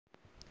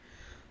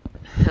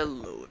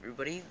Hello,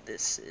 everybody.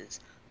 This is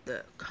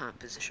the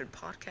Composition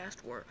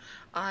Podcast where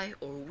I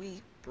or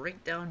we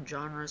break down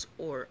genres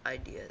or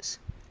ideas.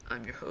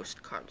 I'm your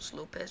host, Carlos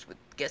Lopez, with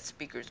guest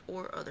speakers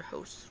or other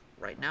hosts.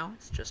 Right now,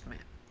 it's just me.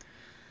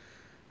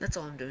 That's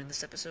all I'm doing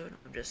this episode.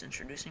 I'm just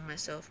introducing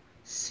myself.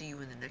 See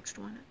you in the next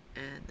one,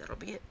 and that'll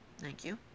be it. Thank you.